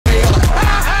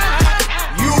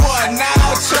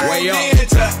Hey, in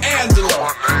to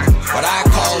Angela, but I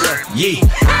call her Yee.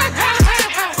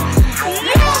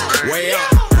 Way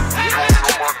up.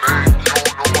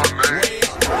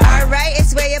 All right,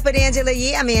 it's Way Up with Angela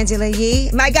Yee. I'm Angela Yee.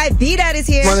 My guy B-Dot is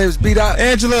here. My name is B-Dot.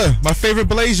 Angela, my favorite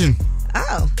Blasian.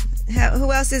 Oh.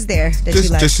 Who else is there that you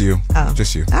like? Just you. Oh.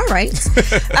 Just you. All right.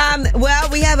 Well,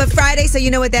 we have a Friday, so you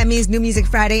know what that means, New Music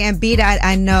Friday. And B-Dot,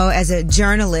 I know as a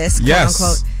journalist, yes, quote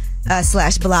unquote,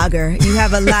 slash blogger, you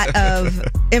have a lot of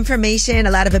information,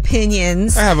 a lot of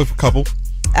opinions. I have a couple.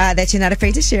 That you're not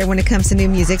afraid to share when it comes to new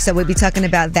music. So we'll be talking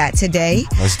about that today.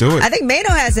 Let's do it. I think Mano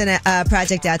has a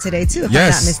project out today, too, if I'm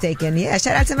not mistaken. Yeah,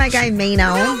 shout out to my guy,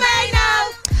 Mano.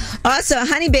 Also,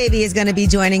 Honey Baby is going to be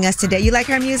joining us today. You like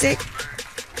her music?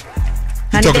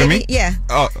 Honey talking Baby? to me? Yeah.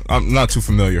 Oh, I'm not too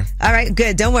familiar. All right,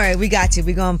 good. Don't worry. We got you.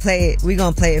 We're going to play it. We're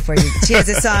going to play it for you. She has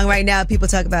a song right now. People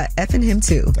talk about effing him,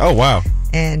 too. Oh, wow.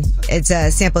 And it's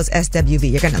samples SWV.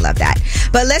 You're going to love that.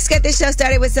 But let's get this show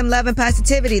started with some love and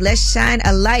positivity. Let's shine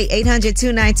a light.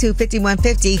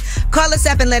 800-292-5150. Call us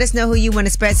up and let us know who you want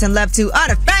to spread some love to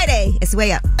on a Friday. It's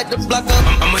Way Up.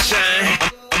 I'ma shine.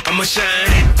 I'ma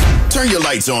shine. Turn your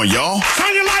lights on, y'all.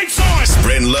 Turn your lights on.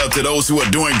 Spreading love to those who are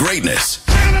doing greatness.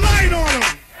 Shine a light on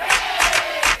them.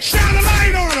 Shine a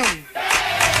light on them.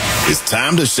 It's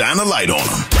time to shine a light on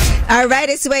them. All right,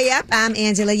 it's Way Up. I'm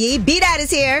Angela Yee. B-Dot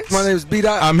is here. My name is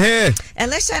B-Dot. I'm here.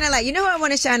 And let's shine a light. You know who I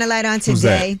want to shine a light on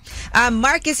today?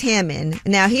 Marcus Hammond.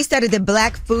 Now, he started the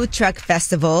Black Food Truck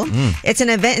Festival. It's an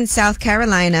event in South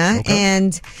Carolina. Okay.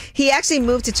 And he actually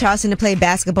moved to Charleston to play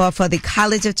basketball for the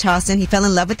College of Charleston. He fell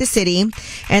in love with the city.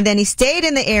 And then he stayed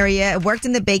in the area, worked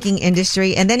in the baking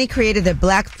industry. And then he created the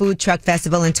Black Food Truck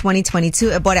Festival in 2022.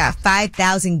 It brought out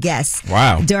 5,000 guests.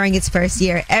 Wow. During its first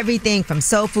year. Everything from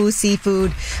soul food,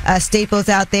 seafood, staples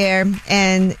out there,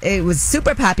 and it was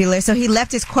super popular. So he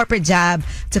left his corporate job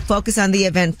to focus on the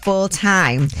event full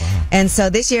time. Wow. And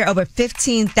so this year, over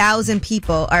 15,000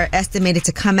 people are estimated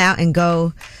to come out and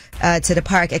go to the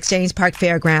park, Exchange Park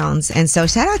Fairgrounds. And so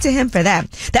shout out to him for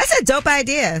that. That's a dope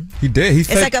idea. He did.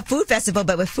 It's like a food festival,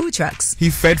 but with food trucks.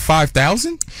 He fed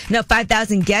 5,000? No,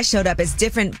 5,000 guests showed up. It's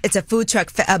different. It's a food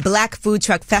truck, a Black Food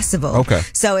Truck Festival. Okay.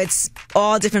 So it's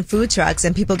all different food trucks,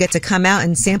 and people get to come out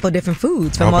and sample different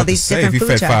foods from all these different food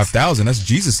trucks. If he fed 5,000, that's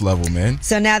Jesus level, man.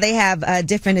 So now they have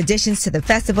different additions to the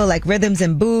festival, like rhythms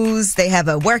and booze. They have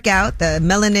a workout, the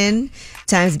Melanin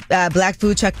times Black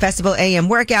Food Truck Festival AM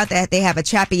workout. That they have a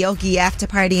trapioke after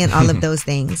party and all of those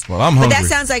things. Well, I'm hungry. But that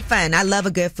sounds like fun. I love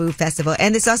a good food festival,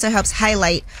 and this also helps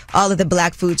highlight all of the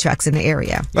Black food trucks in the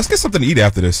area. Let's get something to eat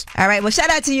after this. All right. Well, shout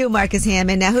out to you, Marcus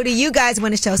Hammond. Now, who do you guys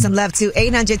want to show some love to?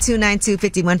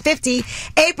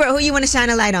 800-292-5150. April, who you want to shine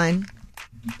a light on?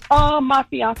 My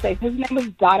fiance. His name is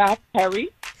Dada Perry.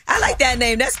 I like that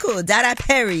name. That's cool. Dada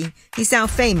Perry. He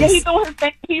sounds famous. Yeah, he's doing his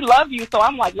thing. He loves you. So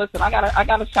I'm like, listen, I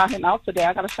gotta shout him out today.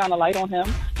 I gotta shine a light on him.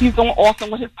 He's doing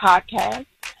awesome with his podcast.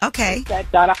 Okay. That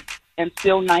Dada and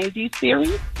Seale 90s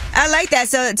series. I like that.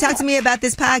 So talk to me about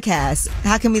this podcast.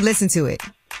 How can we listen to it?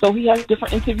 So he has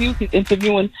different interviews. He's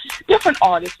interviewing different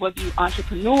artists, whether you're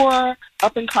entrepreneur,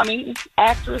 up and coming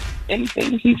actress,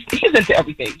 anything. He's into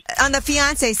everything. On the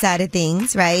fiance side of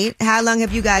things, right? How long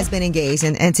have you guys been engaged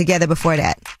and together before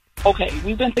that? Okay,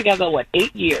 we've been together,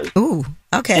 8 years. Ooh,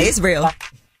 okay, and it's real.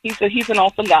 He's an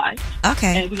awesome guy.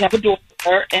 Okay. And we have a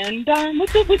daughter, and we're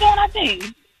doing our thing.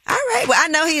 All right. Well, I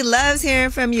know he loves hearing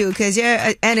from you because your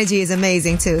energy is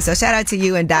amazing, too. So shout out to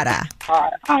you and Dada. I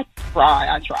try.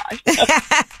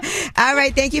 All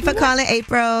right. Thank you for calling,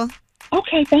 April.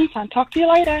 Okay, thanks. I'll talk to you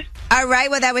later. All right.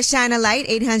 Well, that was Shine a Light,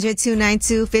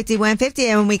 800-292-5150.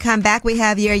 And when we come back, we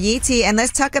have your Yeetie. And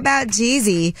let's talk about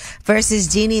Jeezy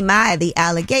versus Jeannie Mai, the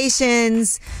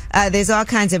allegations. There's all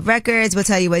kinds of records. We'll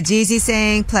tell you what Jeezy's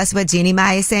saying, plus what Jeannie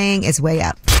Mai is saying. It's Way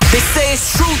Up. They say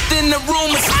it's truth in the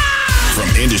rumors. From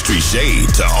industry shade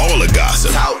to all the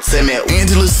gossip, Talk to me.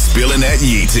 Angela's spilling that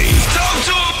Yeetie. Talk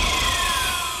to him.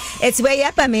 It's Way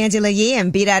Up. I'm Angela Yee,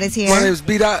 and B-Dot is here. My name is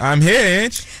B-Dot. I'm here,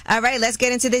 Ange. All right, let's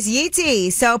get into this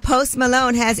Yeetie. So Post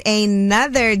Malone has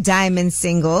another diamond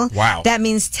single. Wow. That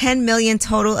means 10 million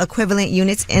total equivalent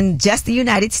units in just the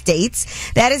United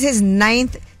States. That is his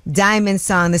 9th diamond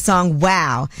song, the song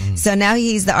Wow. So now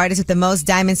he's the artist with the most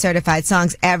diamond certified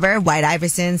songs ever. White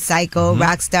Iverson, Psycho,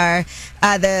 Rockstar.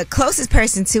 The closest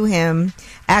person to him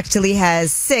actually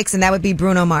has 6, and that would be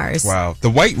Bruno Mars. Wow.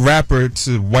 The white rapper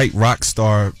to white rock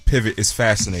star pivot is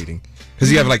fascinating.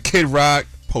 Because you have like Kid Rock,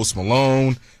 Post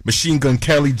Malone, Machine Gun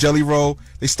Kelly, Jelly Roll.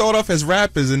 They start off as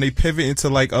rappers and they pivot into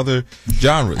like other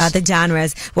genres. Other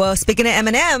genres. Well, speaking of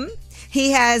Eminem,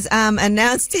 he has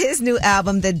announced his new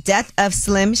album, The Death of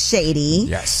Slim Shady.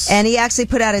 Yes. And he actually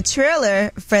put out a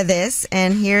trailer for this,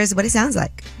 and here's what it sounds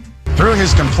like. Through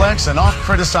his complex and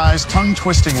oft-criticized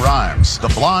tongue-twisting rhymes, the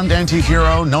blonde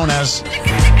anti-hero known as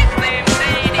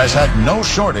has had no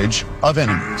shortage of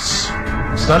enemies.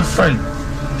 He's not afraid.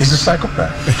 He's a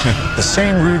psychopath. The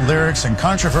same rude lyrics and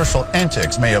controversial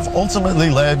antics may have ultimately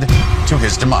led to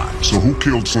his demise. So who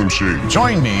killed Slim Shady?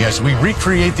 Join me as we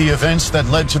recreate the events that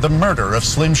led to the murder of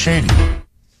Slim Shady.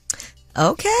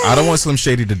 Okay. I don't want Slim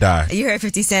Shady to die. You heard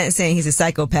 50 Cent saying he's a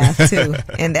psychopath, too.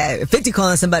 And that 50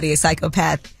 calling somebody a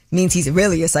psychopath means he's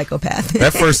really a psychopath.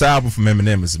 That first album from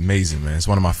Eminem is amazing, man. It's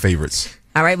one of my favorites.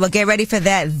 All right, well, get ready for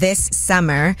that this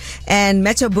summer. And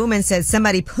Metro Boomin said,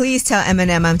 somebody please tell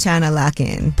Eminem I'm trying to lock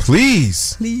in.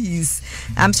 Please. Please.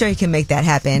 I'm sure he can make that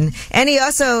happen. And he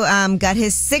also got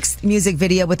his 6th music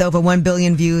video with over 1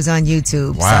 billion views on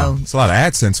YouTube. Wow. So, it's a lot of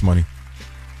AdSense money.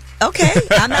 okay,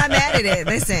 I'm not mad at it.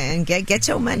 Listen, get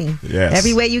your money. Yes.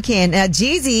 Every way you can. Now,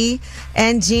 Jeezy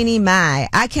and Jeannie Mai,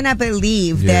 I cannot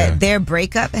believe that their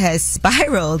breakup has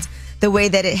spiraled the way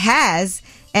that it has.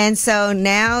 And so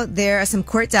now there are some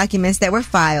court documents that were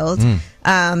filed.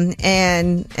 And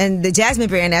the Jasmine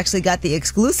brand actually got the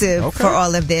exclusive for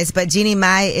all of this. But Jeannie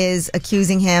Mai is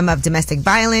accusing him of domestic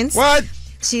violence. What?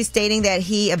 She's stating that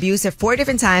he abused her 4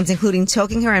 different times, including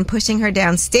choking her and pushing her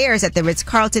downstairs at the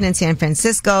Ritz-Carlton in San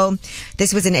Francisco.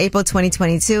 This was in April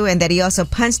 2022, and that he also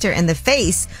punched her in the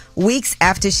face weeks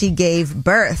after she gave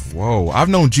birth. Whoa. I've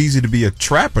known Jeezy to be a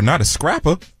trapper, not a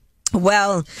scrapper.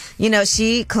 Well, you know,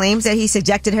 she claims that he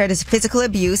subjected her to physical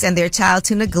abuse and their child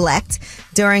to neglect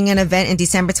during an event in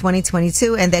December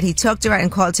 2022, and that he choked her out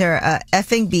and called her a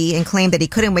effing B and claimed that he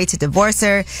couldn't wait to divorce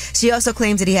her. She also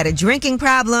claims that he had a drinking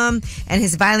problem and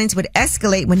his violence would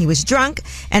escalate when he was drunk,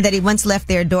 and that he once left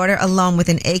their daughter alone with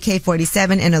an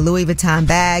AK-47 in a Louis Vuitton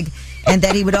bag, and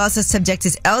that he would also subject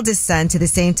his eldest son to the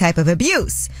same type of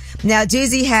abuse. Now,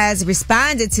 Jeezy has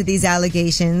responded to these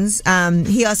allegations.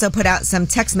 He also put out some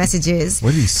text messages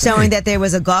showing that there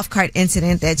was a golf cart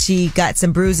incident that she got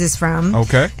some bruises from.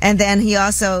 Okay. And then he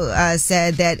also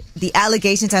said that the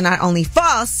allegations are not only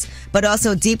false, but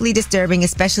also deeply disturbing,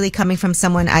 especially coming from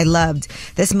someone I loved.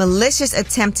 This malicious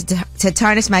attempt to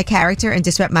tarnish my character and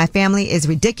disrupt my family is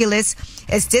ridiculous.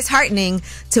 It's disheartening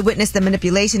to witness the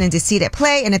manipulation and deceit at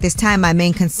play, and at this time, my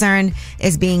main concern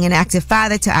is being an active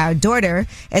father to our daughter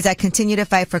as I continue to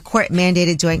fight for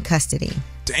court-mandated joint custody.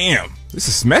 Damn, this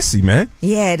is messy, man.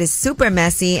 Yeah, it is super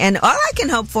messy, and all I can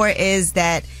hope for is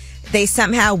that they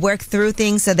somehow work through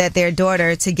things so that their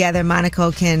daughter, together,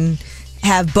 Monaco, can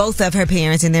have both of her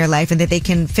parents in their life, and that they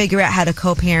can figure out how to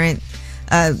co-parent,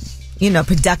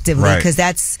 productively, because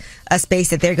that's a space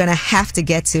that they're going to have to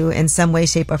get to in some way,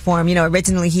 shape, or form. You know,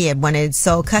 originally he had wanted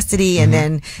sole custody, and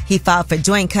then he filed for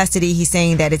joint custody. He's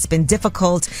saying that it's been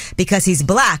difficult because he's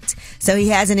blocked, so he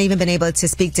hasn't even been able to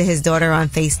speak to his daughter on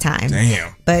FaceTime.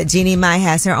 Damn. But Jeannie Mai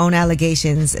has her own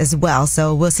allegations as well,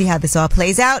 so we'll see how this all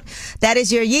plays out. That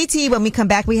is your Yeetie. When we come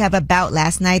back, we have About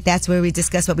Last Night. That's where we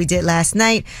discuss what we did last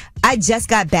night. I just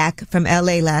got back from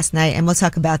LA last night, and we'll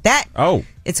talk about that. Oh.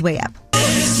 It's way up.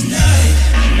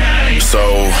 So,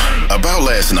 about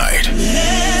last night.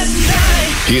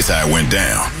 Here's how it went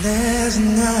down.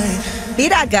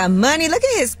 B-Dot got money. Look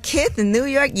at his kid, the New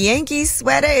York Yankees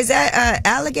sweater. Is that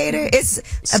alligator? It's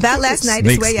About Last Night.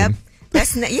 It's way up.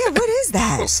 That's what is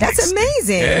that? That's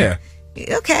amazing. Yeah.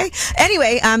 Okay.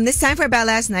 Anyway, this time for About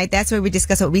Last Night, that's where we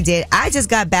discuss what we did. I just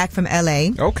got back from LA.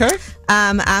 Okay.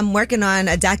 I'm working on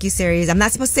a docuseries. I'm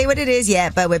not supposed to say what it is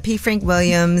yet, but with P. Frank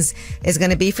Williams. It's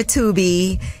going to be for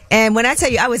Tubi. And when I tell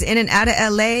you I was in and out of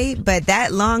LA, but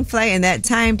that long flight and that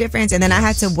time difference, and then I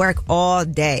had to work all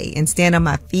day and stand on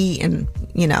my feet and,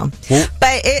 Well,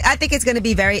 but I think it's going to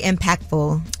be very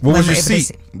impactful. What was your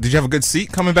seat? Did you have a good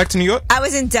seat coming back to New York? I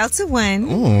was in Delta One.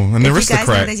 Ooh, an aristocrat. You guys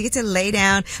know that you get to lay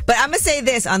down. But I'm going to say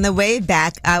this. On the way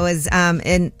back, I was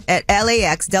at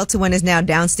LAX. Delta One is now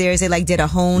downstairs. They did a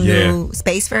whole new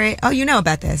space for it. Oh, you know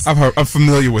about this. I'm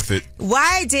familiar with it.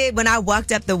 Why did, when I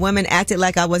walked up, the woman acted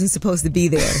like I wasn't supposed to be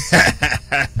there?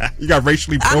 You got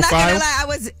racially profiled? I'm not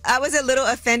going to lie. I was a little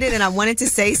offended and I wanted to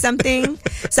say something.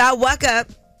 So I walk up.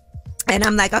 And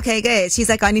I'm like, okay, good. She's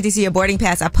like, I need to see your boarding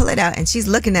pass. I pull it out and she's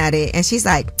looking at it and she's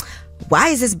like, why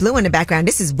is this blue in the background?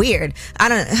 This is weird. I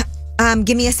don't,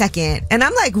 give me a second. And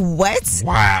I'm like, what?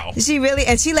 Wow. She really,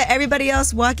 and she let everybody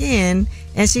else walk in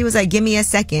and she was like, give me a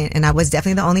second. And I was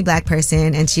definitely the only black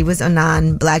person and she was a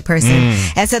non-black person.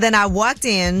 And so then I walked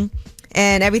in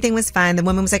and everything was fine. The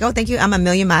woman was like, oh, thank you. I'm a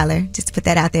million miler, just to put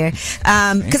that out there.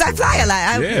 Cause I fly a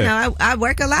lot. I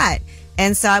work a lot.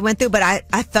 And so I went through, but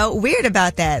I felt weird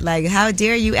about that. Like, how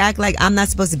dare you act like I'm not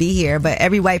supposed to be here, but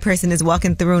every white person is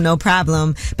walking through, no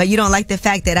problem. But you don't like the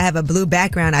fact that I have a blue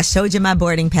background. I showed you my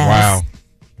boarding pass. Wow.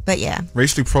 But yeah.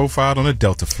 Racially profiled on a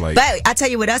Delta flight. But I tell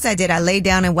you what else I did. I laid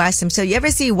down and watched some show. You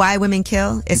ever see Why Women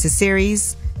Kill? It's a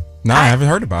series. No, I haven't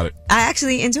heard about it. I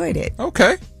actually enjoyed it.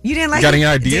 Okay. You didn't like it? Got any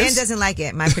ideas? Dan doesn't like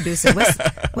it, my producer.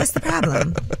 What's the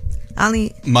problem?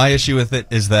 My issue with it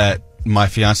is that my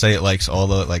fiance likes all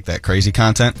the that crazy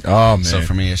content. Oh man! So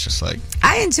for me, it's just like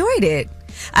I enjoyed it.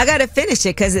 I got to finish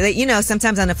it because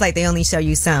sometimes on the flight they only show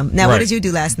you some. Now, What did you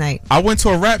do last night? I went to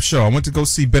a rap show. I went to go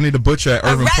see Benny the Butcher at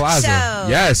Irving Plaza. Show.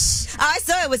 Yes. Oh, I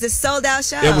saw it was a sold out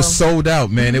show. It was sold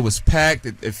out, man. It was packed.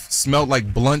 It smelled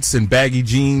like blunts and baggy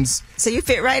jeans. So you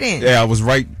fit right in. Yeah, I was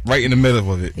right in the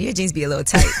middle of it. Your jeans be a little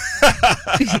tight.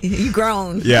 You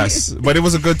grown. Yes, but it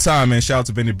was a good time, man. Shout out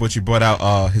to Benny the Butcher. He brought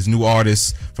out his new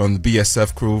artists from the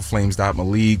BSF crew, Flames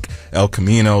Malik, El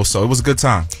Camino. So it was a good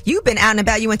time. You've been out and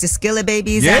about. You went to Skilla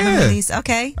Baby's album release.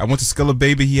 Okay. I went to Skilla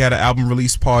Baby. He had an album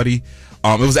release party.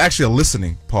 It was actually a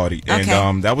listening party,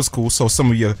 and that was cool. So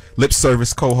some of your lip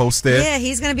service co-hosts there. Yeah,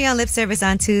 he's going to be on lip service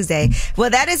on Tuesday.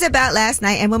 Well, that is about last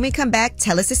night. And when we come back,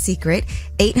 tell us a secret.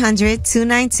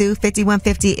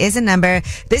 800-292-5150 is a number.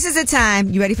 This is a time,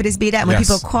 you ready for this beat up? When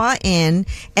people call in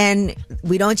and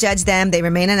we don't judge them. They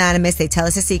remain anonymous. They tell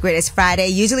us a secret. It's Friday.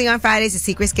 Usually on Fridays, the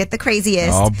secrets get the craziest.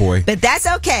 Oh, boy. But that's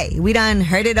okay. We done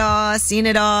heard it all, seen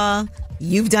it all.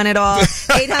 You've done it all.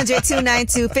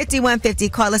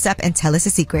 800-292-5150. Call us up and tell us a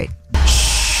secret.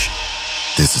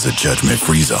 Shh. This is a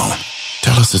judgment-free zone.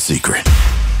 Tell us a secret.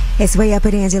 It's Way Up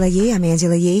with Angela Yee. I'm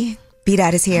Angela Yee.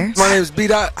 B-Dot is here. My name is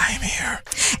B-Dot. I am here.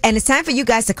 And it's time for you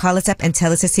guys to call us up and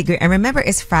tell us a secret. And remember,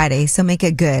 it's Friday, so make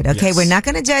it good, okay? Yes. We're not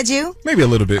going to judge you. Maybe a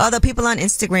little bit. Although people on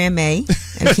Instagram may.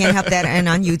 And can't help that. And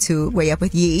on YouTube, Way Up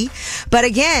with Yee. But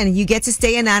again, you get to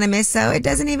stay anonymous, so it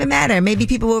doesn't even matter. Maybe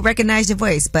people will recognize your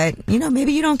voice, but,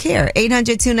 maybe you don't care.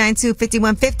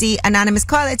 800-292-5150. Anonymous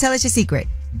caller, tell us your secret.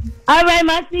 All right,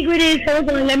 my secret is, hold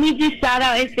on, let me just shout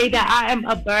out and say that I am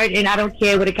a bird and I don't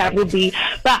care what a cat will be,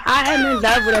 but I am in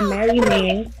love with a married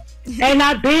man. And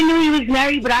I been knew he was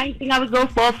married, but I didn't think I was going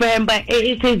to fall for him, but it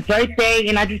is his birthday,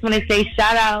 and I just want to say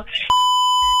shout out.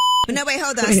 No, wait,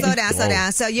 hold on, slow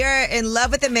down. So you're in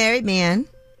love with a married man.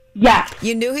 Yeah.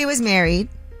 You knew he was married.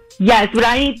 Yes, but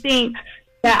I didn't think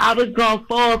that I was going to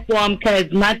fall for him,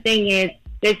 because my thing is,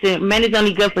 listen, men is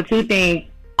only good for two things.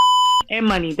 And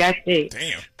money, that's it.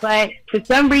 Damn. But for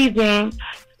some reason,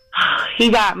 he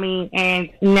got me, and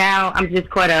now I'm just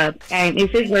caught up. And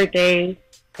it's his birthday,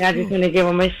 and I just want to give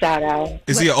him a shout out.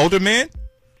 Is he an older man?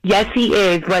 Yes, he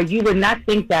is, but you would not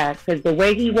think that, because the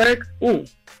way he works, ooh.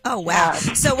 Oh, wow.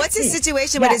 So what's his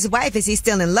situation with his wife? Is he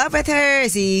still in love with her?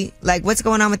 Is he, what's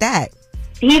going on with that?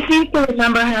 He seems to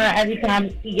remember her every time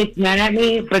he gets mad at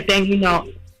me, but then,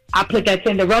 I put that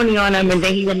tenderoni on him, and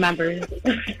then he remembers.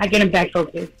 I get him back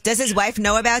focused. Does his wife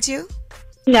know about you?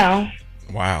 No.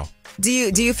 Wow. Do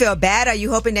you feel bad? Are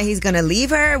you hoping that he's going to leave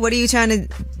her? What are you trying to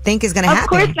think is going to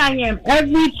happen? Of course I am.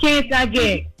 Every chance I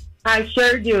get, I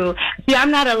sure do. See,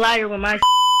 I'm not a liar with my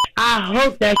I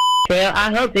hope that fail. I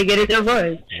hope they get a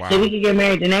divorce. Wow. So we can get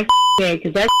married the next day,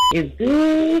 because that is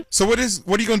good. So what are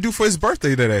you going to do for his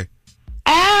birthday today?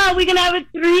 We're going to have a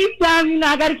threesome.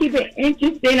 I got to keep it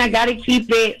interesting. I got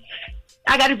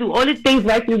to do all the things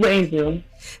like we wouldn't do.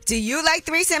 Do you like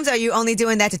threesomes, or are you only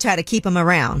doing that to try to keep him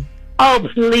around? Oh,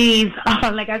 please.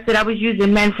 Like I said, I was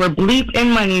using men for bleep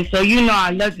and money, so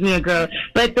I love me a girl.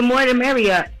 But the more the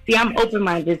merrier. See, I'm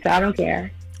open-minded, so I don't care.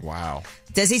 Wow.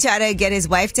 Does he try to get his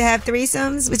wife to have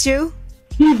threesomes with you?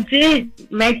 He did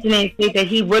mention it, say that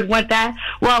he would want that.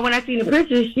 Well, when I seen the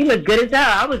pictures, she looked good as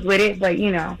hell. I was with it, but,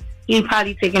 he's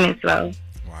probably taking it slow.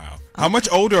 Wow. How much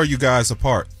older are you guys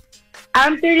apart?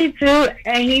 I'm 32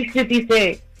 and he's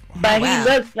 56. But he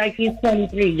looks like he's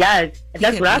 23. Yes,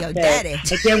 that's what I said. Daddy.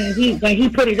 And then when he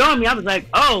put it on me, I was like,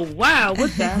 oh, wow,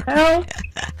 what the hell?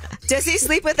 Does he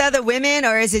sleep with other women,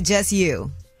 or is it just you?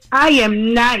 I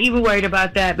am not even worried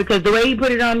about that, because the way he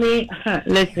put it on me,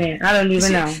 listen, I don't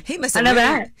even know. He must I have never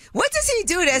really, had. What does he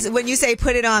do when you say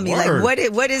put it on me? Word.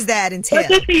 Like, what does that entail? What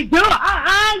does he do?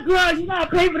 Girl, you gotta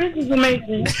pay for this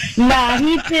information. Nah,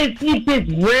 he's just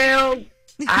real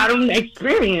out of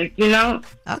experience,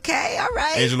 Okay, all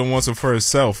right. Angela wants it for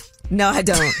herself. No, I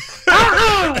don't.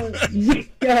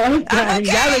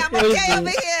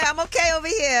 I'm okay over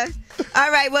here. All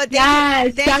right, well,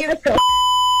 thank you.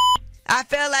 I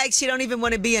feel like she don't even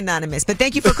want to be anonymous, but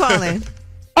thank you for calling.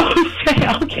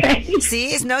 Okay. See,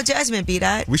 it's no judgment,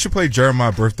 B-Dot. We should play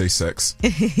Jeremiah Birthday Sex.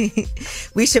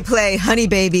 We should play Honey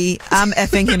Baby, I'm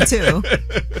effing him too.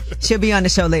 She'll be on the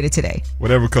show later today.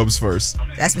 Whatever comes first.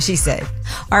 That's what she said.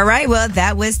 All right, well,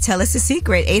 that was Tell Us a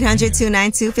Secret.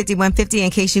 800-292-5150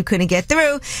 in case you couldn't get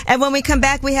through. And when we come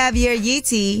back, we have your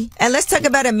Yeetie. And let's talk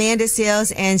about Amanda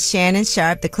Seales and Shannon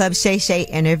Sharp, the Club Shay Shay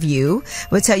interview.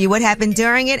 We'll tell you what happened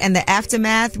during it and the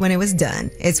aftermath when it was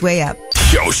done. It's way up.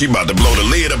 Yo, she about to blow the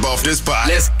lid up off this pot.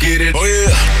 Let's get it. Oh,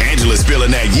 yeah. Angela's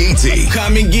spilling that Yee tea.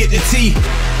 Come and get the tea.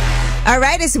 All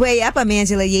right, it's way up. I'm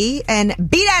Angela Yee, and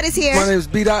B-Dot is here. My name is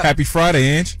B-Dot. Happy Friday,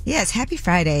 Ange. Yes, happy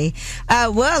Friday.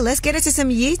 Well, let's get into some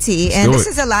Yee tea. And this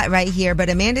is a lot right here, but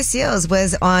Amanda Seales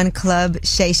was on Club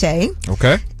Shay Shay.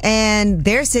 Okay. And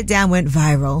their sit-down went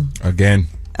viral. Again.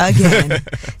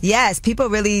 Yes, people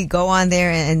really go on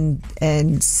there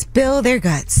and spill their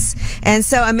guts. And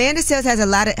so Amanda Seales has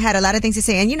had a lot of things to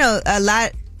say. And, you know,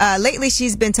 lately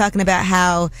she's been talking about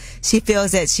how she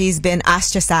feels that she's been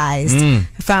ostracized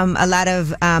from a lot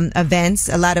of events,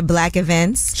 a lot of black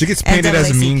events. She gets painted as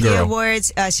a mean girl.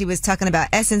 Awards. She was talking about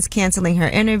Essence canceling her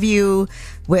interview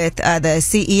with the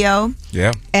CEO.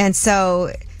 Yeah. And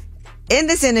so in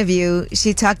this interview,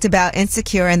 she talked about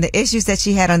Insecure and the issues that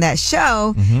she had on that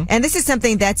show. And this is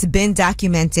something that's been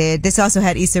documented. This also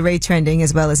had Issa Rae trending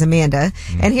as well as Amanda.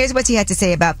 And here's what she had to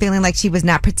say about feeling like she was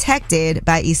not protected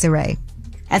by Issa Rae.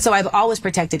 And so I've always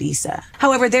protected Issa.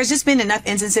 However, there's just been enough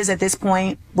instances at this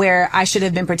point where I should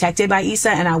have been protected by Issa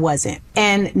and I wasn't.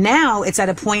 And now it's at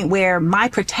a point where my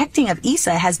protecting of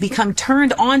Issa has become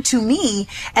turned on to me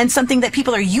and something that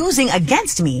people are using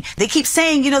against me. They keep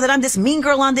saying, you know, that I'm this mean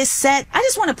girl on this set. I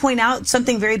just want to point out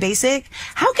something very basic.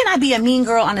 How can I be a mean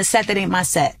girl on a set that ain't my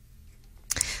set?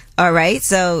 All right.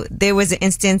 So there was an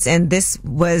instance, and this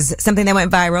was something that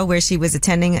went viral, where she was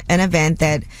attending an event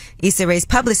that Issa Rae's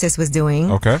publicist was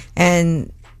doing. Okay.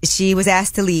 And she was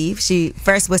asked to leave. She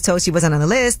first was told she wasn't on the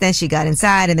list. Then she got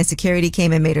inside, and then security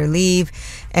came and made her leave.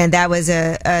 And that was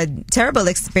a terrible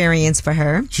experience for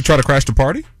her. She tried to crash the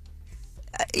party?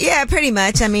 Yeah, pretty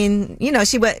much. I mean, you know,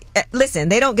 she would listen,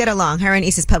 they don't get along, her and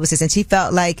Issa's publicist. And she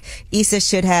felt like Issa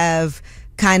should have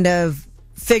kind of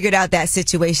figured out that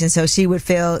situation so she would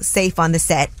feel safe on the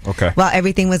set while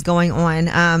everything was going on.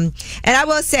 And I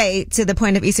will say, to the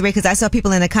point of Issa Rae, because I saw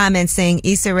people in the comments saying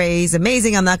Issa Rae's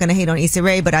amazing, I'm not going to hate on Issa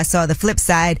Rae, but I saw the flip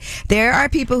side. There are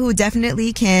people who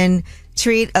definitely can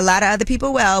treat a lot of other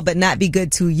people well, but not be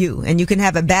good to you. And you can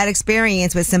have a bad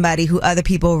experience with somebody who other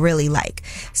people really like.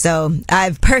 So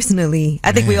I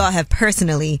think we all have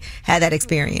personally had that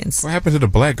experience. What happened to the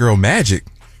black girl magic?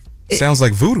 Sounds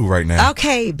like voodoo right now.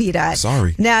 Okay, B-Dot.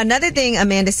 Sorry. Now, another thing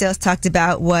Amanda Seales talked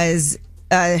about was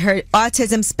her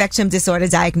autism spectrum disorder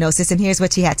diagnosis, and here's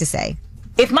what she had to say.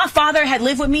 If my father had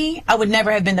lived with me, I would never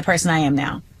have been the person I am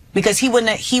now. Because he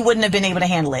wouldn't have been able to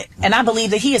handle it. And I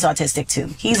believe that he is autistic too.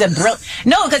 He's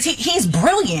because he's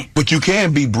brilliant. But you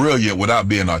can be brilliant without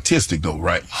being autistic though,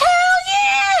 right? Hell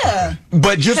yeah.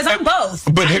 But because I'm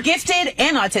both. But I'm gifted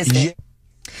and autistic. Yeah.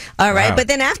 All right, but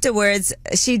then afterwards,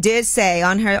 she did say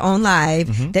on her own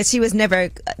live that she was never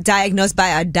diagnosed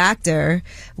by a doctor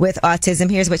with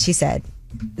autism. Here's what she said.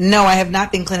 No, I have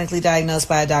not been clinically diagnosed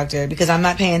by a doctor because I'm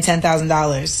not paying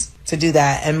 $10,000 to do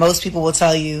that. And most people will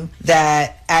tell you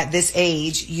that at this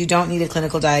age, you don't need a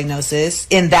clinical diagnosis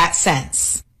in that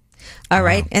sense. All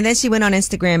right. And then she went on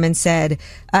Instagram and said,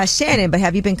 Shannon, but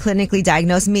have you been clinically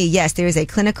diagnosed? Me, yes, there is a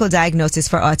clinical diagnosis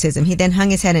for autism. He then hung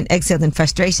his head and exhaled in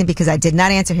frustration because I did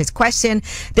not answer his question.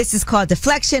 This is called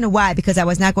deflection. Why? Because I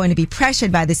was not going to be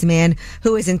pressured by this man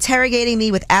who is interrogating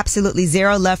me with absolutely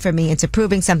zero love for me into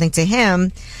proving something to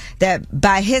him that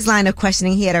by his line of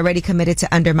questioning, he had already committed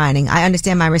to undermining. I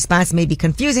understand my response may be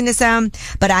confusing to some,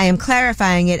 but I am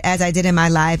clarifying it as I did in my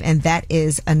live, and that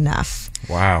is enough.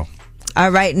 Wow. All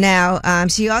right. Now,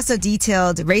 she also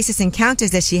detailed racist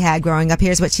encounters that she had growing up.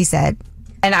 Here's what she said.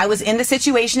 And I was in the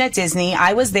situation at Disney.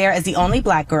 I was there as the only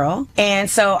black girl. And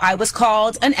so I was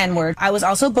called an N-word. I was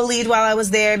also bullied while I was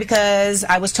there because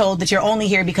I was told that you're only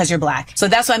here because you're black. So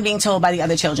that's what I'm being told by the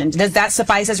other children. Does that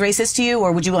suffice as racist to you,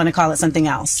 or would you want to call it something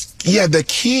else? Yeah, the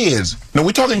kids. Now,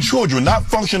 we're talking children, not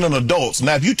functioning adults.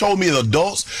 Now, if you told me the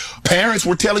adults, parents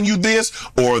were telling you this,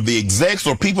 or the execs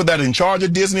or people that are in charge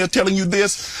of Disney are telling you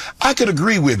this, I could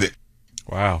agree with it.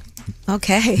 Wow.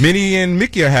 Okay. Minnie and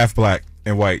Mickey are half black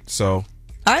and white, so...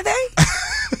 Are they?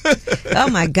 Oh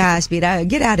my gosh, Bita,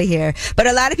 get out of here. But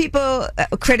a lot of people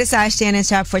criticize Shannon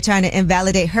Sharpe for trying to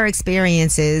invalidate her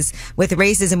experiences with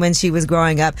racism when she was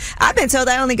growing up. I've been told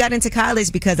I only got into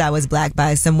college because I was black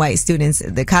by some white students,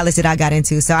 the college that I got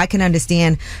into. So I can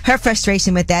understand her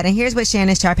frustration with that. And here's what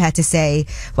Shannon Sharpe had to say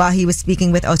while he was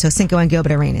speaking with Ocho Cinco and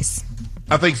Gilbert Arenas.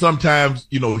 I think sometimes,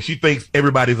 she thinks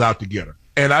everybody's out to get her.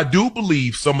 And I do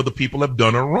believe some of the people have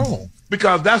done her wrong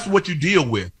because that's what you deal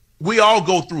with. We all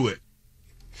go through it.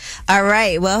 All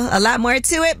right. Well, a lot more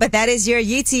to it, but that is your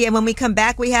Yeetie. And when we come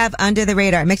back, we have Under the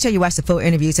Radar. Make sure you watch the full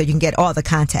interview so you can get all the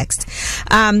context.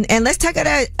 And let's talk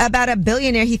about a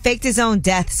billionaire. He faked his own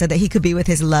death so that he could be with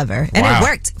his lover. And It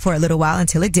worked for a little while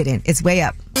until it didn't. It's way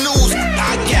up. News.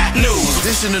 I got news.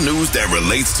 This is the news that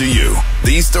relates to you.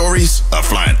 These stories are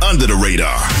flying under the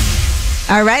radar.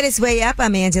 All right, it's way up.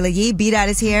 I'm Angela Yee. B-Dot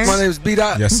is here. My name is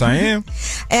B-Dot. Yes, I am.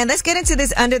 And let's get into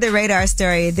this under the radar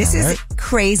story. This is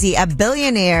crazy. A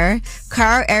billionaire,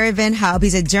 Karl Erwin Haub,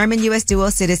 he's a German U.S.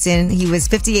 dual citizen. He was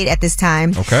 58 at this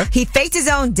time. Okay. He faked his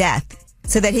own death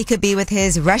so that he could be with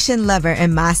his Russian lover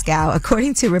in Moscow,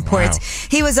 according to reports.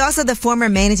 Wow. He was also the former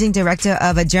managing director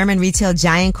of a German retail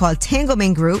giant called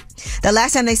Tengelmann Group. The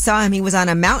last time they saw him, he was on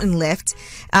a mountain lift.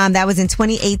 That was in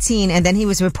 2018, and then he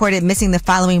was reported missing the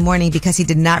following morning because he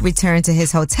did not return to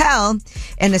his hotel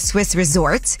in a Swiss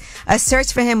resort. A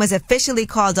search for him was officially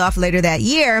called off later that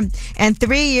year, and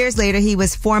 3 years later, he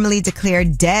was formally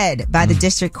declared dead by the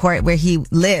district court where he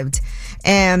lived.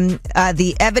 And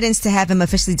the evidence to have him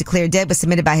officially declared dead was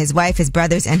submitted by his wife, his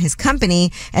brothers, and his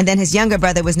company. And then his younger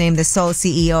brother was named the sole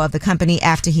CEO of the company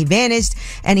after he vanished.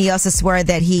 And he also swore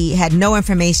that he had no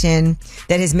information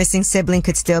that his missing sibling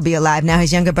could still be alive. Now,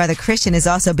 his younger brother, Christian, is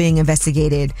also being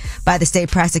investigated by the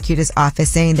state prosecutor's office,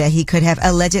 saying that he could have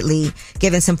allegedly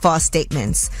given some false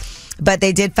statements. But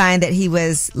they did find that he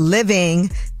was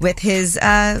living with his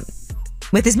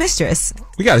mistress.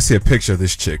 We got to see a picture of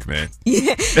this chick, man.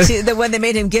 Yeah, the one that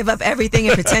made him give up everything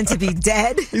and pretend to be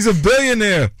dead. He's a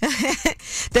billionaire.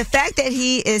 The fact that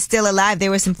he is still alive, there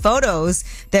were some photos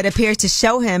that appeared to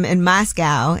show him in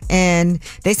Moscow. And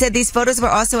they said these photos were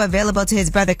also available to his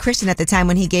brother Christian at the time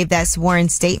when he gave that sworn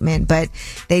statement. But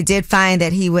they did find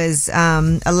that he was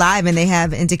alive, and they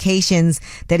have indications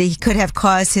that he could have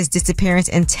caused his disappearance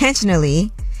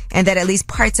intentionally, and that at least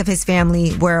parts of his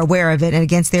family were aware of it and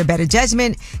against their better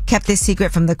judgment kept this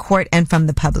secret from the court and from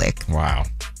the public. Wow.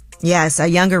 Yes, a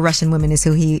younger Russian woman is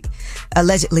who he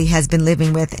allegedly has been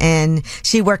living with, and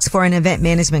she works for an event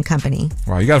management company.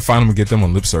 Wow, you got to find them and get them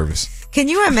on lip service. Can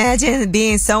you imagine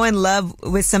being so in love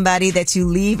with somebody that you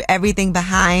leave everything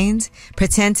behind,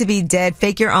 pretend to be dead,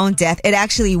 fake your own death? It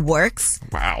actually works.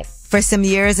 Wow. For some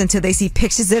years until they see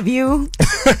pictures of you.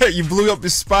 You blew up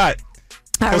this spot.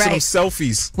 All right.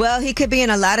 Selfies. Well, he could be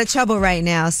in a lot of trouble right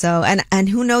now. So, and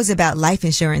who knows about life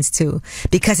insurance too?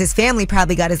 Because his family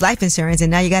probably got his life insurance,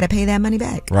 and now you got to pay that money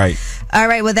back. Right. All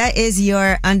right. Well, that is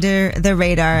your under the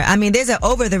radar. I mean, there's an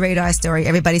over the radar story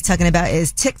everybody's talking about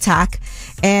is TikTok,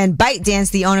 and ByteDance,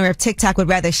 the owner of TikTok, would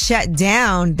rather shut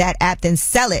down that app than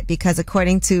sell it because,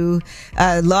 according to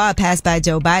a law passed by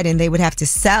Joe Biden, they would have to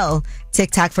sell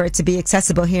TikTok for it to be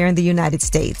accessible here in the United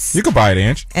States. You could buy it,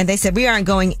 Ange. And they said, we aren't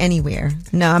going anywhere.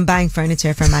 No, I'm buying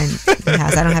furniture for my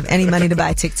house. I don't have any money to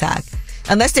buy TikTok.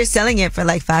 Unless they're selling it for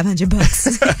like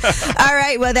 $500. All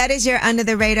right. Well, that is your Under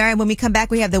the Radar. And when we come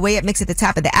back, we have the Way Up Mix at the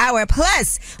top of the hour.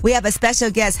 Plus, we have a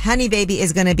special guest. Honey Baby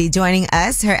is going to be joining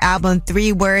us. Her album,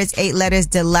 3 Words, 8 Letters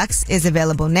Deluxe, is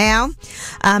available now.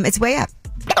 It's Way Up.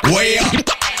 Way Up.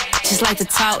 Just like to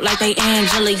talk like they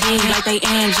Angela Yee, like they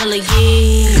Angela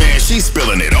Yee. Man, she's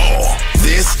spilling it all.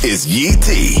 This is Yee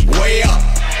T. Way Up.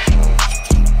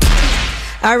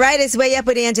 All right, it's Way Up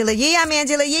with Angela Yee. I'm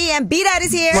Angela Yee, and B-Dot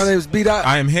is here. My name is B-Dot.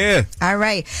 I am here. All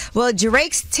right. Well,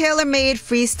 Drake's tailor-made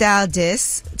freestyle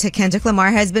diss to Kendrick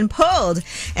Lamar has been pulled,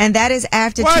 and that is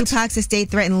after Tupac's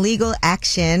estate threatened legal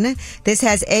action. This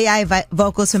has AI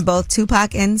vocals from both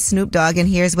Tupac and Snoop Dogg, and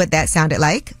here's what that sounded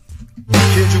like.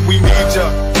 Kendrick, we need ya,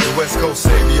 the West Coast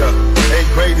savior. Ain't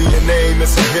great in your name,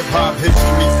 it's some hip-hop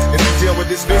history. And to deal with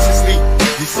this viciously,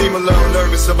 you seem a little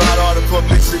nervous about all the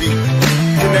publicity.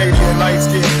 Canadian lights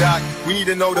getting docked. We need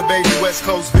to know the baby West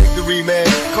Coast victory, man.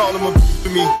 Call him a to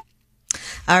me.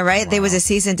 All right. There was a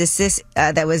cease and desist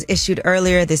that was issued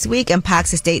earlier this week, and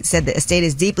Pac's estate said the estate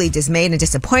is deeply dismayed and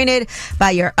disappointed by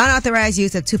your unauthorized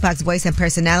use of Tupac's voice and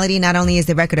personality. Not only is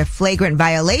the record a flagrant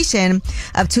violation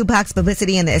of Tupac's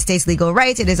publicity and the estate's legal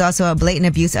rights, it is also a blatant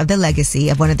abuse of the legacy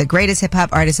of one of the greatest hip-hop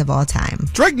artists of all time.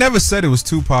 Drake never said it was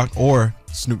Tupac or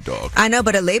Snoop Dogg. I know,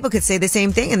 but a label could say the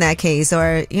same thing in that case,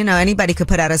 or, you know, anybody could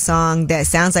put out a song that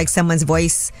sounds like someone's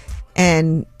voice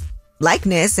and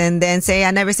likeness and then say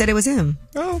I never said it was him.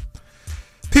 Well,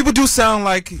 people do sound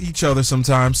like each other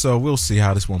sometimes, so we'll see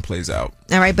how this one plays out.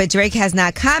 All right, but Drake has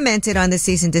not commented on the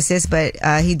cease and desist, but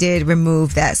he did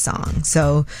remove that song.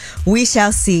 So we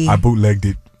shall see. I bootlegged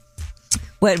it.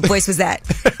 What voice was that?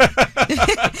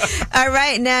 All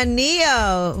right, now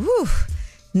Neo. Whew.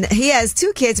 He has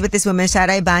 2 kids with this woman,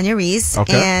 Sade Banyaris,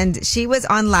 and she was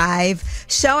on live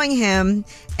showing him,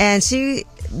 and she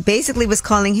basically was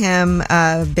calling him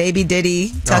Baby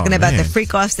Diddy, talking about the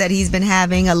freak-offs that he's been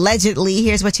having, allegedly.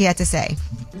 Here's what she had to say.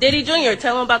 Diddy Jr.,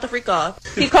 tell him about the freak-off.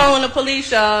 He calling the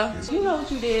police, y'all. You know what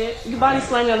you did. Your body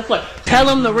slamming on the floor. Tell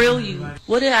him the real you.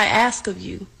 What did I ask of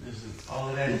you? All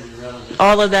of that is irrelevant.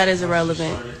 All of that is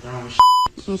irrelevant.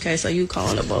 Okay, so you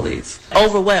calling the police.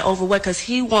 Over what? Over what? Because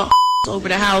he want over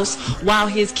the house while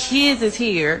his kids is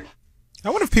here. I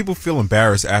wonder if people feel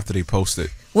embarrassed after they post it.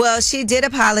 Well, she did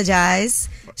apologize.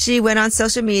 She went on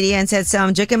social media and said, so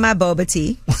I'm drinking my boba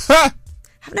tea.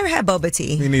 I've never had boba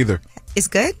tea. Me neither. It's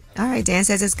good? All right, Dan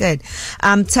says it's good.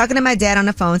 I'm talking to my dad on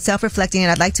the phone, self-reflecting, and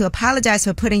I'd like to apologize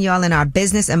for putting y'all in our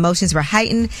business. Emotions were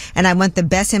heightened, and I want the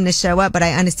best him to show up, but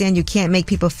I understand you can't make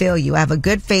people feel you. I have a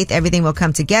good faith. Everything will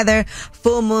come together.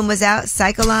 Full moon was out,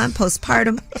 cycle on,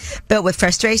 postpartum, built with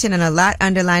frustration and a lot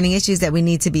underlining issues that we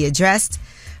need to be addressed.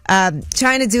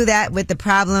 Trying to do that with the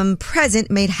problem present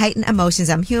made heightened emotions.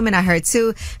 I'm human. I hurt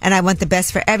too. And I want the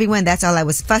best for everyone. That's all I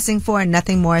was fussing for.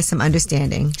 Nothing more. Some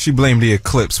understanding. She blamed the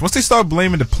eclipse. Once they start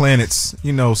blaming the planets,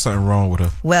 you know something wrong with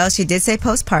her. Well, she did say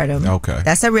postpartum. Okay.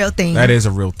 That's a real thing. That is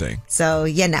a real thing. So,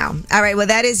 you know. All right. Well,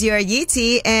 that is your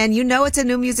Yeetie. And you know it's a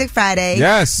new Music Friday.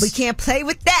 Yes. We can't play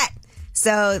with that.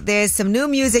 So there's some new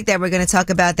music that we're going to talk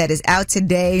about that is out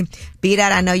today.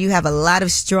 B-Dot, I know you have a lot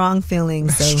of strong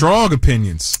feelings. So strong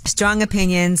opinions. Strong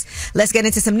opinions. Let's get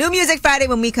into some new Music Friday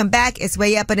when we come back. It's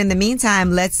Way Up. But in the meantime,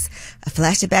 let's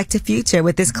flash it back to Future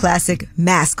with this classic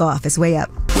Mask Off. It's Way Up.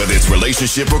 Whether it's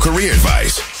relationship or career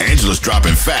advice, Angela's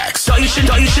dropping facts. So you should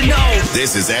know.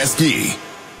 This is Ask Yee.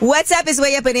 What's up? It's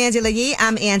Way Up with Angela Yee.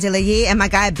 I'm Angela Yee, and my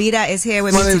guy B-Dot is here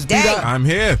with me today. I'm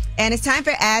here. And it's time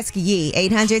for Ask Yee.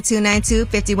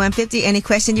 800-292-5150. Any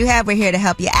question you have, we're here to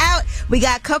help you out. We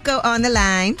got Coco on the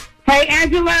line. Hey,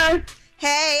 Angela.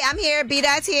 Hey, I'm here.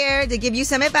 B-Dot's here to give you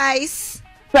some advice.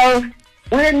 So,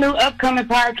 we're a new upcoming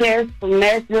podcast from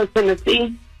Nashville,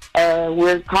 Tennessee.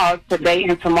 We're called Today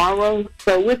and Tomorrow.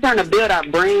 So, we're trying to build our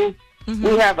brand. Mm-hmm.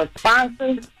 We have a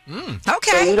sponsor.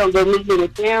 Okay. So we don't go meeting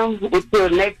with them until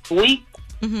next week.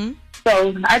 Mm-hmm.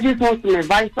 So I just want some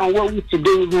advice on what we should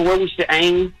do and where we should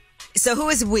aim. So who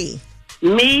is we?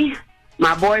 Me,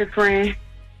 my boyfriend,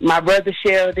 my brother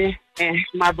Sheldon, and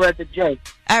my brother Jay.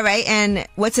 All right. And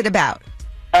what's it about?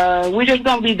 We're just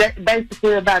going to be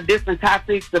basically about different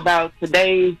topics about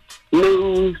today's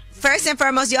news. First and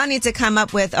foremost, y'all need to come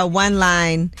up with a one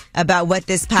line about what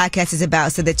this podcast is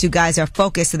about so that you guys are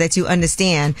focused, so that you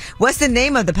understand. What's the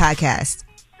name of the podcast?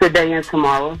 Today and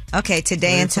Tomorrow. Okay,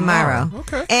 Today and Tomorrow.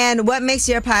 Okay. And what makes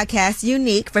your podcast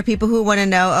unique for people who want to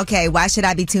know, okay, why should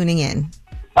I be tuning in?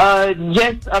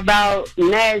 Just about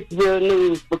Nashville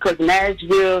news, because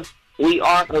Nashville, we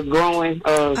are a growing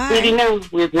city now.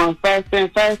 We're growing faster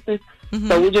and faster. Mm-hmm.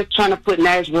 So we're just trying to put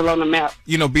Nashville on the map.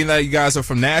 You know, being that you guys are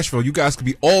from Nashville, you guys could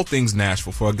be all things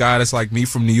Nashville. For a guy that's like me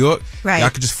from New York, right. Y'all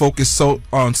could just focus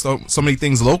on so many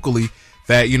things locally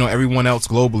that, you know, everyone else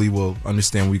globally will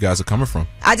understand where you guys are coming from.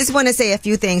 I just want to say a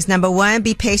few things. Number one,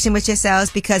 be patient with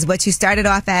yourselves, because what you started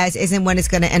off as isn't what it's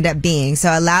going to end up being. So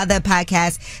allow the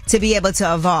podcast to be able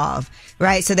to evolve,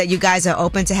 right? So that you guys are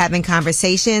open to having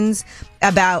conversations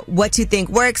about what you think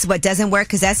works, what doesn't work,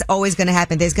 because that's always going to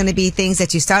happen. There's going to be things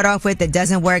that you start off with that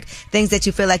doesn't work, things that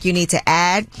you feel like you need to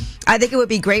add. I think it would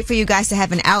be great for you guys to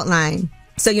have an outline,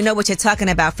 so you know what you're talking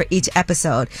about for each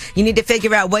episode. You need to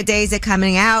figure out what days are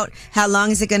coming out, how long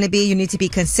is it going to be. You need to be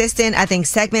consistent. I think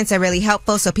segments are really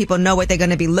helpful so people know what they're going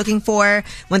to be looking for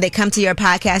when they come to your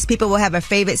podcast. People will have a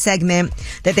favorite segment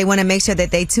that they want to make sure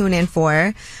that they tune in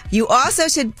for. You also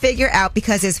should figure out,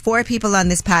 because there's 4 people on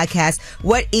this podcast,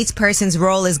 what each person's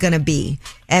role is going to be.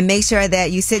 And make sure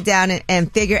that you sit down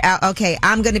and figure out, okay,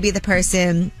 I'm going to be the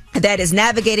person that is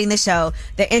navigating the show,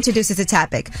 that introduces the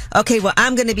topic. Okay, well,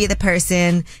 I'm going to be the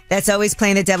person that's always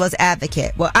playing the devil's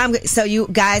advocate. Well, so you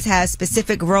guys have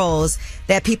specific roles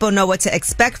that people know what to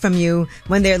expect from you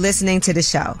when they're listening to the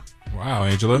show. Wow,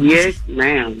 Angela. Yes,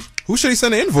 ma'am. Who should he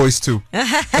send an invoice to?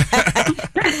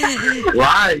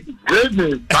 Right.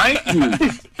 Goodness. Thank you.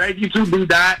 Thank you too,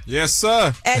 B-Dot. Yes,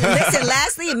 sir. And listen,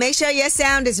 lastly, make sure your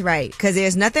sound is right, because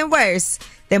there's nothing worse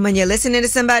than when you're listening to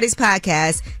somebody's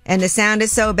podcast and the sound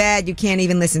is so bad you can't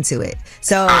even listen to it.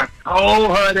 So I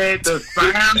told her that the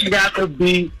sound got to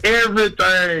be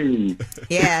everything.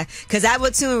 yeah, because I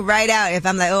would tune right out if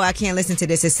I'm like, oh, I can't listen to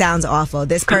this. It sounds awful.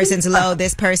 This person's low.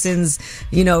 This person's,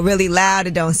 really loud.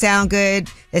 It don't sound good.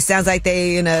 It sounds like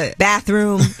they in a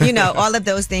bathroom. All of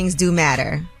those things do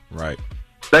matter. Right.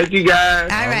 Thank you, guys.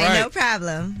 All right, no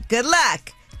problem. Good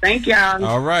luck. Thank y'all.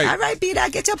 All right. All right,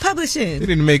 B-Dot, get your publishing. They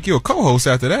didn't make you a co-host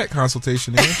after that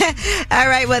consultation. All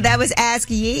right, well, that was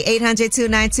Ask Ye,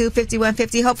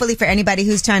 800-292-5150. Hopefully for anybody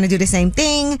who's trying to do the same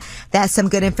thing, that's some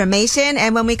good information.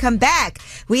 And when we come back,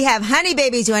 we have Honey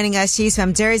Baby joining us. She's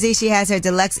from Jersey. She has her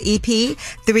deluxe EP,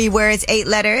 3 words, 8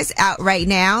 letters, out right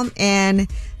now. And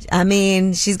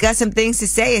she's got some things to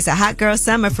say. It's a hot girl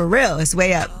summer for real. It's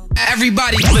way up.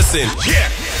 Everybody listen. Yeah.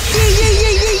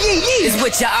 Is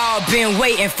what you all been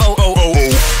waiting for.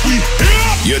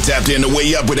 You're tapped in to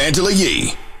Way Up with Angela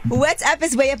Yee. What's up?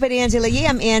 It's Way Up with Angela Yee.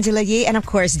 I'm Angela Yee, and of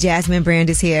course, Jasmine Brand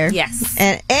is here. Yes.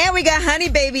 And we got Honey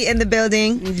Baby in the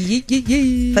building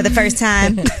for the first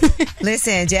time.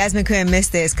 Listen, Jasmine couldn't miss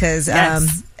this because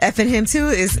effing him too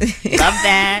is love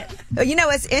that.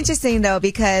 It's interesting though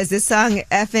because this song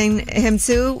effing him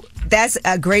too, that's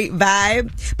a great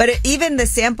vibe. But even the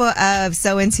sample of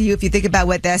So Into You, if you think about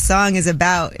what that song is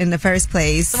about in the first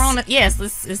place. Yes,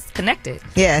 it's connected.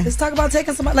 Yeah. Let's talk about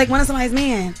taking somebody, like one of somebody's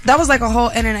man. That was like a whole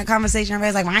internet conversation.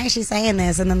 Everybody's like, why is she saying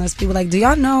this? And then there's people like, do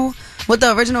y'all know what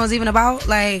the original is even about?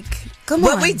 Like, come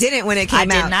on. But we didn't when it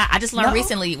came out. I did not. I just learned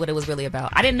recently what it was really about.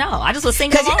 I didn't know. I just was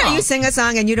singing along. Because you sing a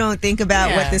song and you don't think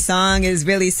about what the song is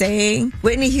really saying.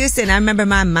 Whitney Houston, I remember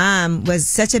my mom was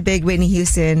such a big Whitney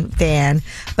Houston fan.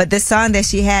 But the song that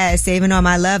she has, Saving All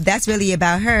My Love, that's really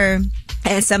about her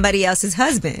and somebody else's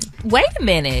husband. Wait a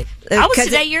minute. I was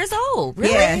today years old.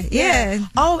 Really? Yeah.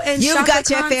 Oh, and you've got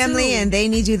your family too. And they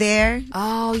need you there.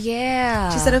 Oh,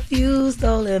 yeah. She said a few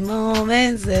stolen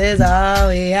moments is all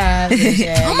we have to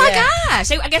share. Oh, my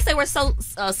gosh. I guess they were so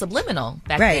subliminal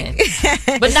back then.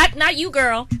 But not you,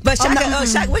 girl. But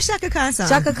what's Shaka Khan song?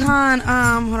 Shaka Khan,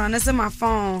 hold on, it's in my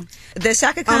phone. The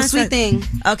Shaka Khan Sweet Thing.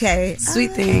 Okay.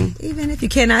 Sweet Thing. Even if you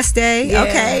cannot stay. Yeah.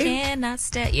 Okay. Cannot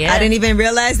stay. Yeah. I didn't even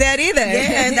realize that either.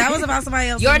 Yeah, that was about somebody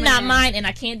else. You're not mine, and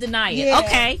I can't deny it. Yeah.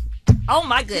 Okay. Oh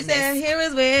my goodness. She said, here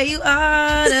is where you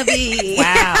ought to be.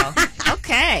 Wow.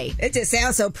 Okay. It just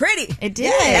sounds so pretty. It did.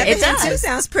 Yeah, it does. Too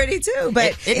sounds pretty too,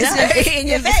 but it it's does. very in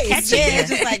your face. Catchy. Yeah, it's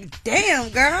just like, damn,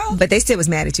 girl. But they still was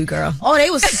mad at you, girl. Oh, they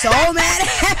was so mad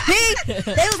at me.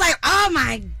 They was like, oh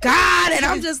my God. And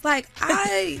I'm just like,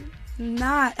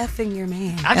 not effing your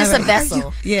man. I'm just a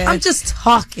vessel. Yeah. I'm just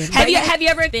talking. Have you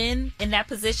ever been in that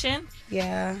position?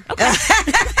 Yeah. Okay.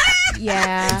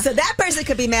 Yeah. So that person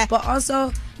could be mad. But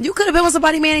also, you could have been with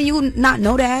somebody, man, and you not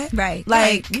know that. Right.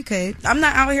 Like, you could. I'm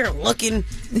not out here looking,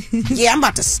 I'm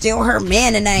about to steal her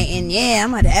man tonight, and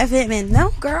I'm about to F him. And no,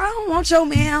 girl, I don't want your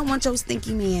man. I want your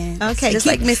stinky man. Okay. Just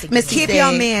like Miss Keep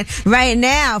your man. Right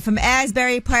now, from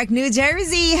Asbury Park, New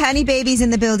Jersey, Honey Baby's in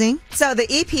the building. So the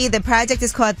EP, the project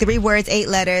is called 3 words, 8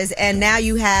 letters, and now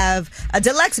you have a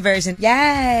deluxe version.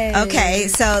 Yay. Okay,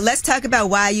 so let's talk about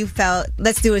why you felt,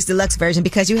 let's do this deluxe version,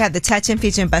 because you have the Touchin'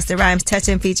 featuring Busta Rhymes,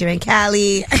 Touchin' featuring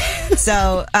Cali.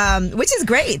 So, which is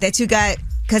great that you got,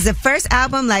 because the first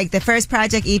album, like the first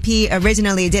project EP,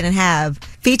 originally didn't have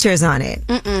features on it.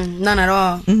 None at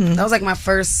all. Mm-hmm. That was like my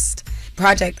first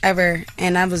project ever,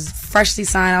 and I was freshly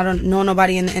signed. I don't know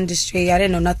nobody in the industry. I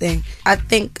didn't know nothing. I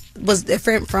think what's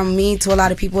different from me to a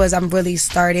lot of people is I'm really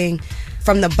starting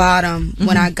from the bottom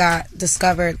when I got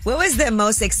discovered. What was the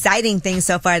most exciting thing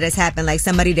so far that's happened? Like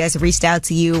somebody that's reached out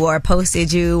to you or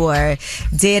posted you or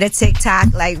did a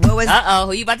TikTok? Like what was...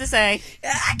 Who you about to say?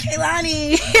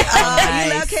 Kehlani. Oh,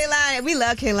 you love Kehlani. We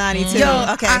love Kehlani too.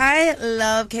 Yo, okay. I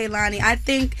love Kehlani. I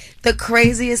think the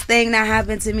craziest thing that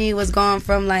happened to me was going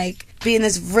from like being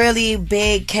this really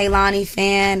big Kehlani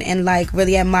fan and like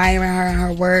really admiring her and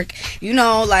her work. You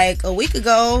know, like a week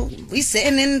ago, we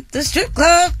sitting in the strip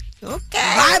club. Okay.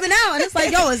 Vibing out. And it's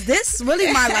like, yo, is this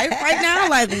really my life right now?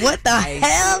 Like, what the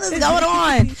hell is going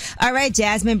on? All right,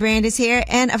 Jasmine Brand is here.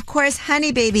 And, of course,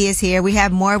 Honey Baby is here. We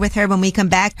have more with her when we come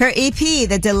back. Her EP,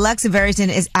 the deluxe version,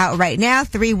 is out right now.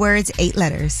 3 words, 8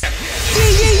 letters.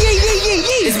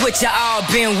 Is what you all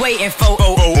been waiting for.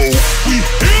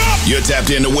 You're tapped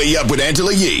in to Way Up with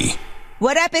Angela Yee.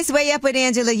 What up? It's Way Up with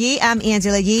Angela Yee. I'm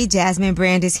Angela Yee. Jasmine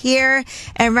Brand is here.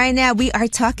 And right now we are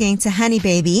talking to Honey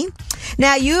Baby.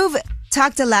 Now you've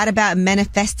talked a lot about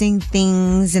manifesting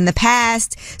things in the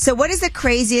past. So what is the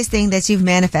craziest thing that you've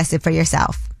manifested for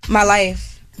yourself? My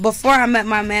life. Before I met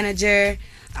my manager,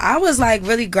 I was like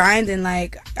really grinding.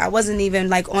 Like I wasn't even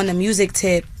like on the music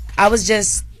tip. I was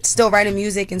just still writing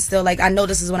music and still, like, I know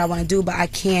this is what I want to do, but I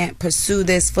can't pursue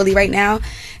this fully right now.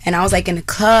 And I was, like, in the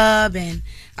club, and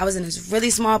I was in this really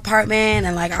small apartment,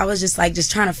 and, like, I was just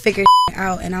trying to figure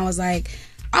out. And I was like,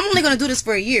 I'm only going to do this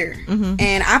for a year.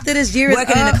 And after this year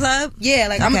Working is up, in the club? Yeah,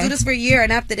 like, I'm going to do this for a year,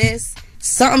 and after this,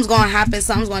 something's going to happen.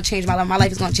 Something's going to change my life. My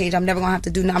life is going to change. I'm never going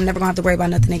to have to worry about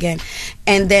nothing again.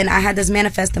 And then I had this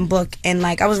manifesting book, and,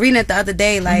 like, I was reading it the other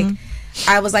day, like,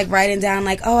 I was, like, writing down,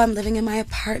 like, oh, I'm living in my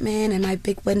apartment and my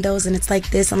big windows, and it's like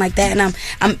this and like that, and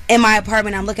I'm in my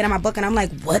apartment, I'm looking at my book, and I'm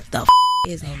like, what the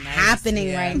is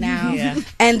happening right now?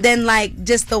 And then, like,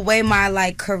 just the way my,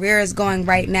 like, career is going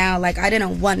right now, like, I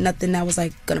didn't want nothing that was,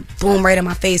 like, gonna boom right in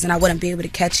my face and I wouldn't be able to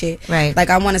catch it. Right. Like,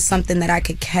 I wanted something that I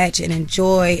could catch and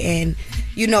enjoy and,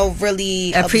 you know,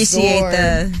 really appreciate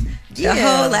absorb. the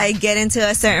whole, like, get into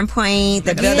a certain point,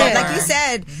 the build up, Yeah. like you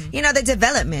said, you know, the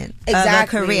development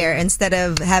Exactly. of a career instead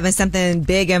of having something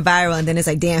big and viral and then it's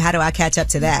like, damn, how do I catch up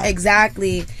to that?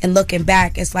 Exactly. And looking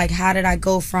back, it's like, how did I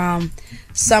go from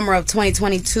summer of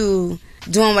 2022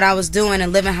 doing what I was doing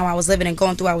and living how I was living and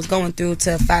going through what I was going through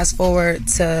to fast forward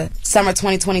to summer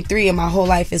 2023 and my whole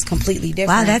life is completely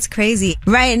different. Wow, that's crazy.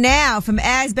 Right now, from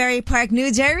Asbury Park,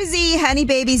 New Jersey, Honey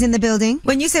Baby's in the building.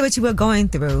 When you say what you were going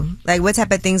through, like, what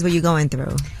type of things were you going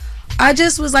through? I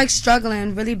just was, like,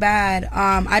 struggling really bad.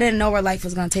 I didn't know where life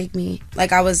was going to take me.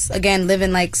 Like, I was, again,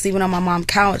 living, like, sleeping on my mom's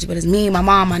couch, but it's me, my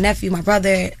mom, my nephew, my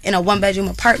brother in a one-bedroom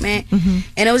apartment. And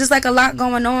it was just, like, a lot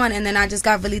going on, and then I just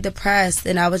got really depressed,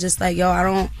 and I was just like, yo,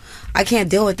 I can't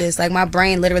deal with this. Like, my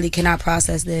brain literally cannot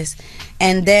process this.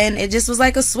 And then it just was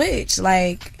like a switch.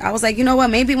 Like, I was like, you know what?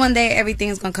 Maybe one day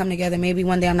everything's going to come together. Maybe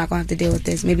one day I'm not going to have to deal with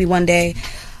this. Maybe one day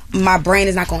my brain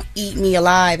is not going to eat me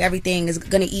alive. Everything is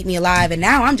going to eat me alive. And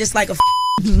now I'm just like a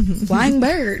flying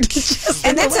bird.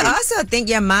 And then to also think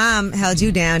your mom held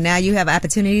you down. Now you have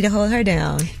opportunity to hold her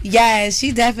down. Yes,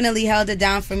 she definitely held it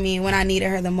down for me when I needed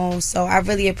her the most. So I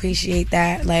really appreciate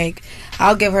that. Like,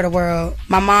 I'll give her the world.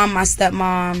 My mom, my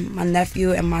stepmom, my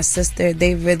nephew, and my sister,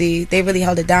 they really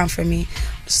held it down for me.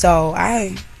 So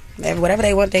whatever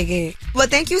they want, they get. Well,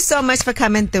 thank you so much for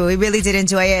coming through. We really did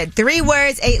enjoy it. 3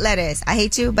 words, 8 letters. I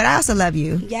hate you, but I also love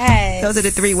you. Yes. Those are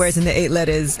the 3 words and the 8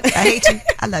 letters. I hate you.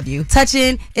 I love you.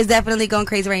 Touching is definitely going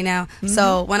crazy right now.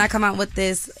 So when I come out with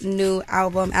this new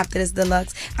album after this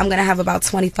deluxe, I'm going to have about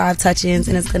 25 touch-ins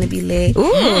and it's going to be lit. Ooh.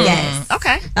 Yes.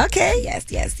 Okay. Yes.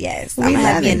 We I'm going to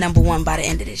have love me it. a #1 by the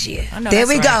end of this year. There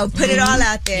we go. Put it all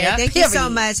out there. Yep. Thank you so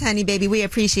much, Honey Baby. We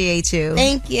appreciate you.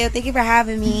 Thank you. Thank you for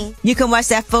having me. You can watch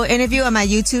that full interview on my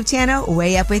YouTube channel,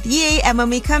 Way Up With Yee. And when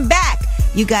we come back,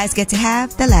 you guys get to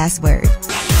have the last word.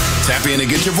 Tap in and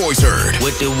get your voice heard.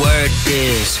 What the word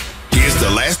is. Here's the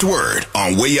last word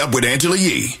on Way Up with Angela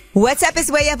Yee. What's up? It's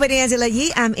Way Up with Angela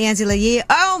Yee. I'm Angela Yee.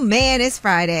 Oh, man, it's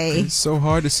Friday. It's so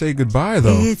hard to say goodbye,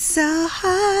 though. It's so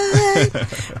hard.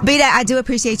 B-Dot, I do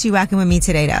appreciate you rocking with me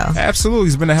today, though. Absolutely.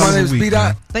 It's been a hell of a week.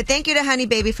 man. But thank you to Honey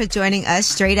Baby for joining us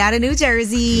straight out of New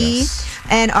Jersey.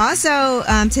 And also,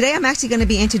 today I'm actually going to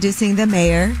be introducing the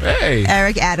mayor, Hey.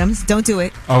 Eric Adams. Don't do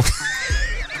it. Oh,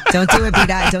 Don't do it,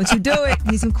 B-Dot. Don't you do it.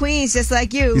 He's from Queens, just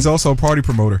like you. he's also a party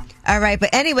promoter. All right,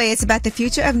 but anyway, it's about the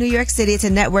future of New York City. It's a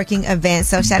networking event,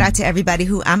 so shout out to everybody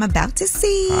who I'm about to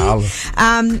see. Holla.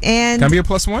 And Can I be a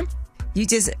 +1? you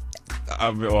just,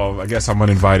 Well, I guess I'm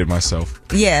uninvited myself.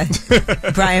 yeah,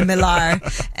 Brian Millar.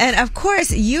 And of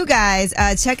course, you guys,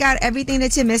 check out everything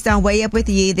that you missed on Way Up With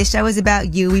Yee. This show is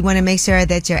about you. We want to make sure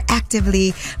that you're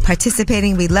actively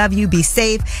participating. We love you. Be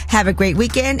safe. Have a great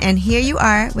weekend. And here you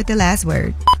are with the last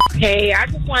word. Hey, I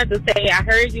just wanted to say I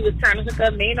heard you was trying to hook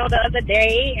up Nino the other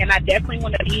day, and I definitely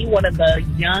want to be one of the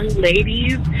young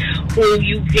ladies who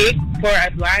you pick for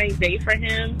a blind date for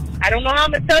him. I don't know how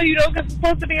I'm going to tell you, though, because it's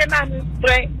supposed to be anonymous,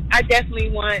 but I definitely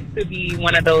want to be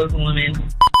one of those women.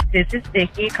 This is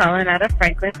Vicky calling out of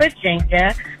Franklin,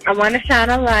 Virginia. I want to shine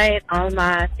a light on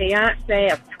my fiance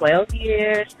of 12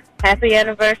 years. Happy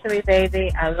anniversary,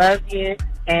 baby. I love you.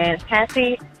 And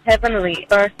happy heavenly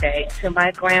birthday to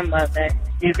my grandmother.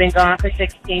 You've been gone for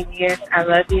 16 years. I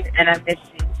love you and I miss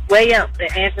you. Way Up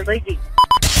with Angela Yee.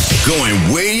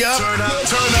 Going way up, turn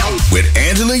up with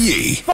Angela Yee.